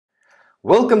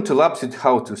Welcome to LabSuite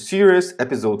How To Series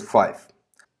Episode 5.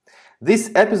 This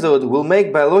episode will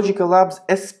make biological labs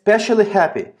especially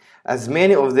happy, as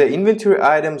many of their inventory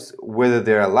items, whether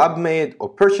they are lab-made or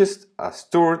purchased, are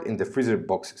stored in the freezer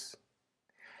boxes.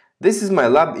 This is my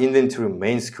lab inventory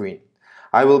main screen.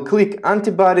 I will click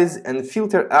Antibodies and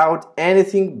filter out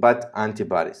anything but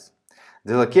antibodies.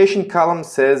 The location column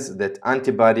says that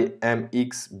antibody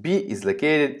MXB is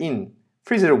located in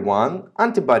Freezer 1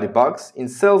 antibody box in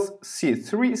cells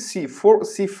C3, C4,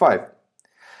 C5.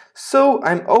 So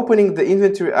I'm opening the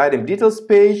inventory item details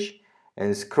page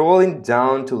and scrolling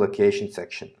down to location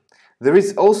section. There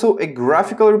is also a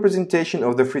graphical representation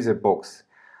of the freezer box.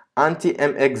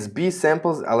 Anti-MXB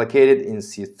samples are located in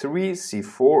C3,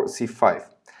 C4, C5.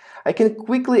 I can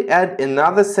quickly add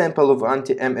another sample of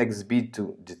anti-MXB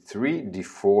to D3,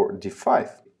 D4,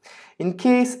 D5. In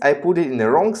case I put it in the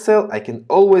wrong cell, I can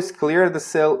always clear the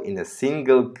cell in a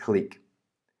single click.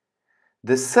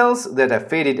 The cells that are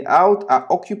faded out are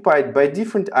occupied by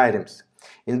different items,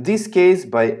 in this case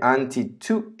by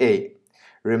anti-2A.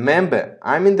 Remember,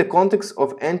 I'm in the context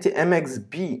of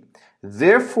anti-MXB,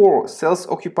 therefore cells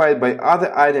occupied by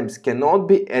other items cannot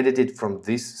be edited from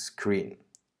this screen.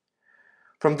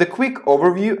 From the quick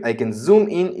overview, I can zoom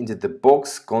in into the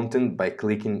box content by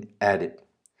clicking Edit.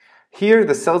 Here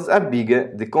the cells are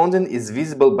bigger, the content is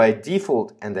visible by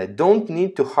default, and I don't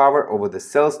need to hover over the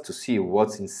cells to see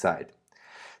what's inside.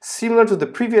 Similar to the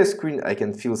previous screen, I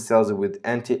can fill cells with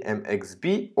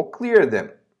anti-MXB or clear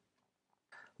them.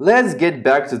 Let's get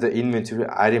back to the inventory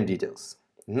item details.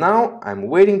 Now I'm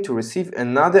waiting to receive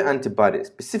another antibody,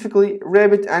 specifically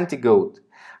rabbit anti-goat.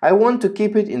 I want to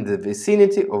keep it in the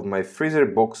vicinity of my freezer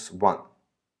box 1.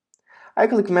 I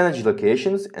click Manage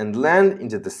Locations and land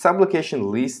into the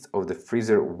sublocation list of the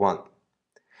freezer 1.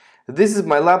 This is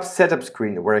my lab setup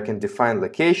screen where I can define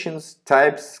locations,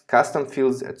 types, custom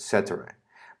fields, etc.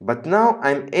 But now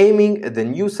I'm aiming at the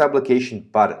new sublocation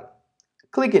button.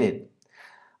 Clicking it.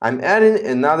 I'm adding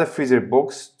another freezer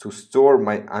box to store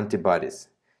my antibodies.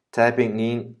 Typing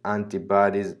in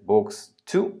antibodies box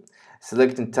 2.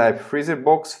 Selecting type freezer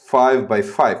box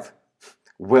 5x5.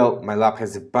 Well, my lab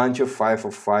has a bunch of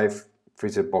 5x5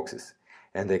 freezer boxes,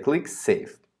 and I click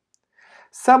Save.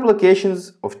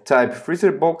 Sublocations of type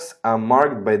freezer box are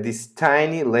marked by this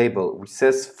tiny label which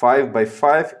says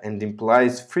 5x5 and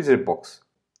implies freezer box.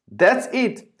 That's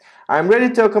it! I'm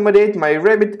ready to accommodate my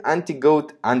rabbit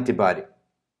anti-goat antibody.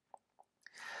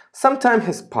 Some time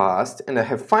has passed and I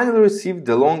have finally received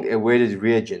the long-awaited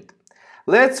reagent.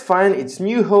 Let's find its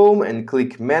new home and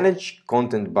click Manage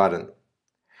Content button.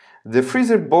 The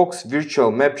freezer box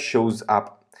virtual map shows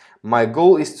up. My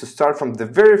goal is to start from the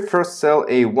very first cell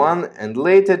A1 and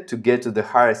later to get to the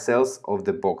higher cells of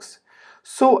the box.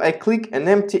 So I click an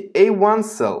empty A1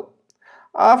 cell.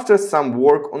 After some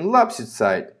work on LabSuite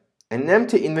side, an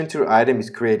empty inventory item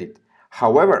is created.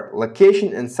 However,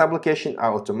 location and sublocation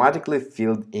are automatically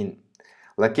filled in.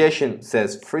 Location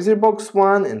says freezer box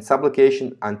 1 and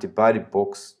sublocation antibody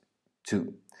box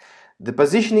 2. The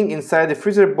positioning inside the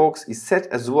freezer box is set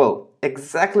as well,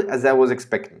 exactly as I was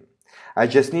expecting. I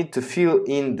just need to fill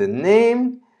in the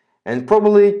name and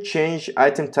probably change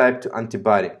item type to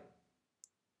antibody.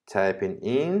 Typing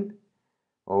in,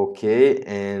 OK,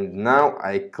 and now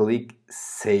I click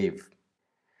Save.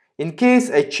 In case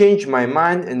I change my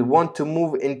mind and want to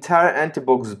move entire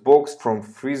antibodies box from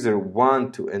freezer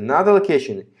 1 to another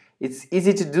location, it's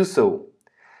easy to do so.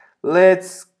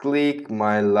 Let's click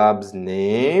my lab's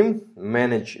name,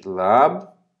 Manage Lab,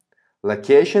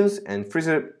 Locations and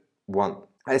Freezer 1.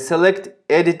 I select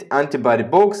Edit Antibody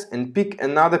Box and pick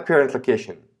another parent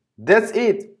location. That's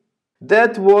it!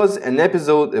 That was an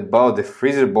episode about the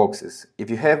freezer boxes. If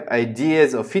you have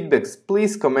ideas or feedbacks,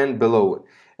 please comment below.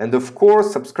 And of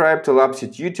course, subscribe to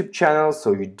LabSuite YouTube channel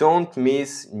so you don't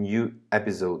miss new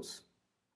episodes.